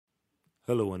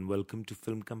Hello and welcome to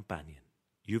Film Companion.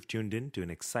 You've tuned in to an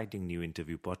exciting new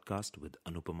interview podcast with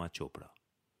Anupama Chopra.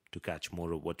 To catch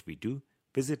more of what we do,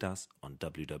 visit us on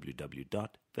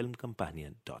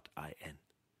www.filmcompanion.in.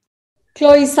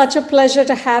 Chloe, such a pleasure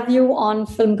to have you on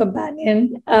Film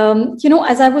Companion.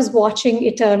 As I was watching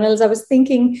Eternals, I was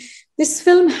thinking this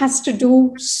film has to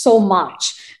do so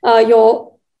much.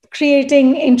 You're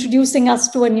introducing us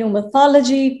to a new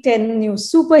mythology, 10 new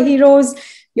superheroes.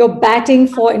 You're batting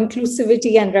for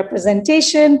inclusivity and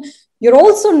representation. You're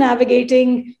also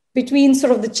navigating between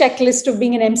sort of the checklist of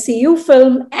being an MCU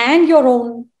film and your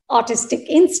own artistic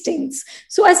instincts.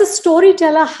 So, as a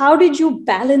storyteller, how did you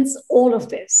balance all of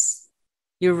this?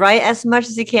 You write as much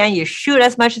as you can, you shoot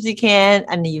as much as you can,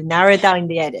 and you narrow it down in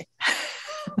the edit.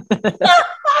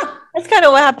 That's kind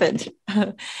of what happened.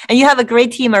 And you have a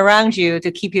great team around you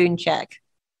to keep you in check.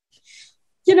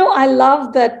 I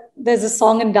love that there's a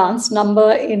song and dance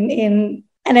number in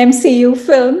an MCU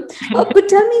film. But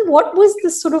tell me, what was the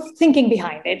sort of thinking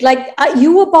behind it? Like, are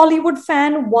you a Bollywood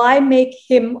fan? Why make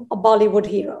him a Bollywood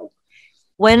hero?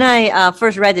 When I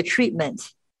first read the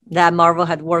treatment that Marvel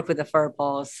had worked with the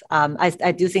Furballs,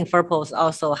 I do think Furballs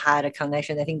also had a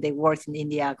connection. I think they worked in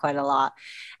India quite a lot.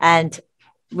 And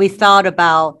we thought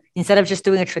about, instead of just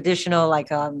doing a traditional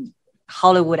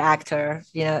Hollywood actor,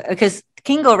 because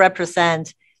Kingo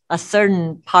represents a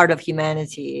certain part of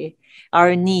humanity,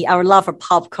 our love for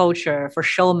pop culture, for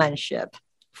showmanship,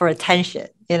 for attention,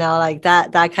 like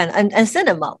that kind of, and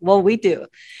cinema, what we do,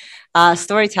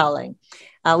 storytelling.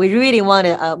 We really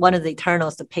wanted one of the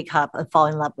Eternals to pick up and fall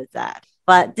in love with that.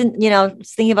 But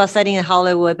thinking about setting in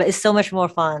Hollywood, but it's so much more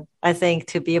fun, I think,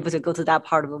 to be able to go to that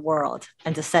part of the world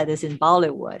and to set this in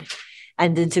Bollywood.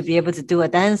 And then to be able to do a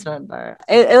dance number,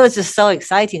 it was just so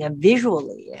exciting, and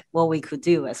visually what we could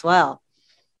do as well.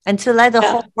 And to let the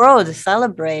whole world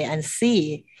celebrate and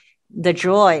see the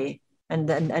joy and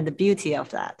the beauty of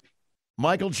that.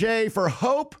 Michael J. for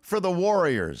Hope for the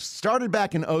Warriors. Started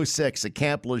back in '06 at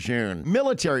Camp Lejeune.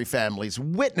 Military families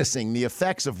witnessing the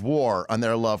effects of war on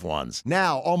their loved ones.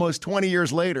 Now, almost 20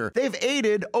 years later, they've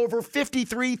aided over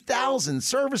 53,000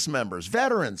 service members,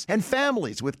 veterans, and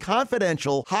families with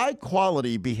confidential,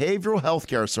 high-quality behavioral health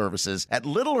care services at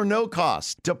little or no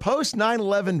cost to post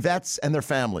 9/11 vets and their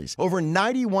families. Over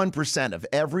 91% of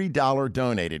every dollar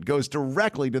donated goes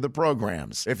directly to the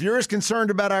programs. If you're as concerned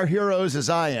about our heroes as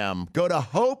I am, go to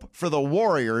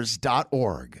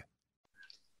hopeforthewarriors.org.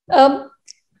 Tell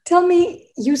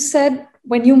me, you said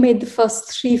when you made the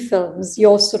first three films,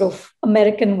 your sort of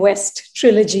American West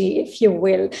trilogy, if you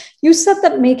will, you said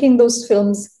that making those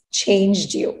films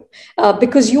changed you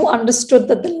because you understood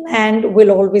that the land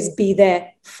will always be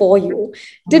there for you.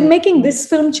 Did making this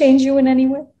film change you in any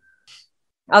way?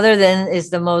 Other than it's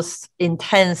the most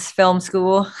intense film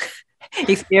school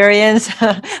experience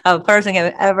a person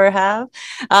can ever have.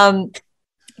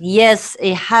 Yes,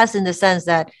 it has, in the sense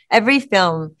that every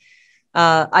film,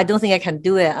 I don't think I can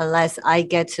do it unless I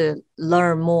get to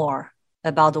learn more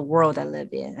about the world I live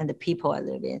in and the people I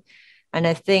live in. And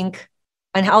I think,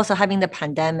 and also having the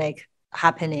pandemic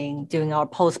happening during our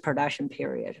post-production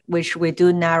period, which we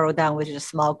do narrow down with a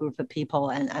small group of people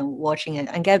and watching it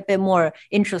and get a bit more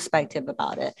introspective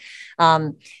about it,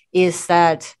 is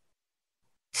that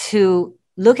to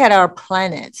look at our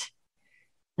planet,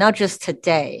 not just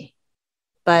today,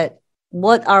 but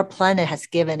what our planet has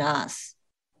given us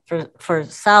for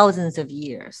thousands of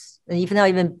years, and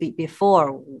even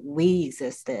before we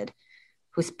existed,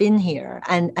 who's been here,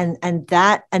 and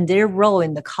their role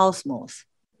in the cosmos,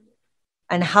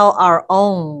 and how our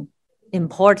own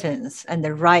importance and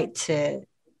the right to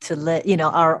live,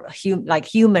 our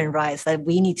human rights, that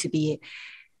we need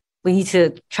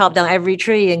to chop down every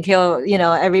tree and kill,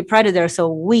 every predator so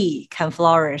we can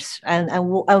flourish. And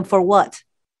for what?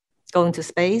 Going to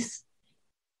space?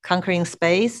 Conquering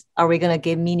space? Are we going to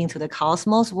give meaning to the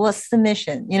cosmos? What's the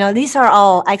mission? These are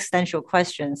all existential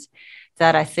questions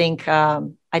that I think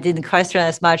I didn't question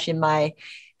as much in my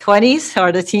 20s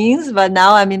or the teens, but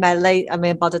now I'm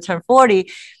about to turn 40.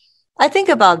 I think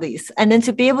about these, and then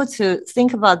to be able to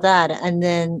think about that and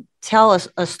then tell us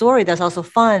a story that's also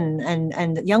fun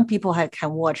and young people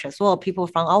can watch as well, people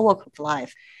from our walk of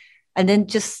life, and then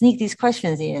just sneak these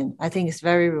questions in. I think it's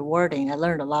very rewarding. I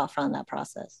learned a lot from that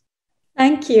process.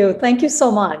 Thank you. Thank you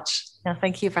so much. Yeah,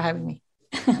 thank you for having me.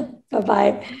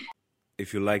 Bye-bye.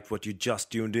 If you liked what you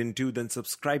just tuned into, then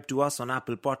subscribe to us on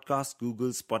Apple Podcasts, Google,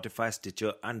 Spotify,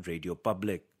 Stitcher, and Radio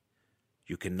Public.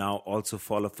 You can now also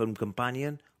follow Film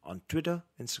Companion on Twitter,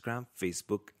 Instagram,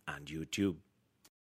 Facebook, and YouTube.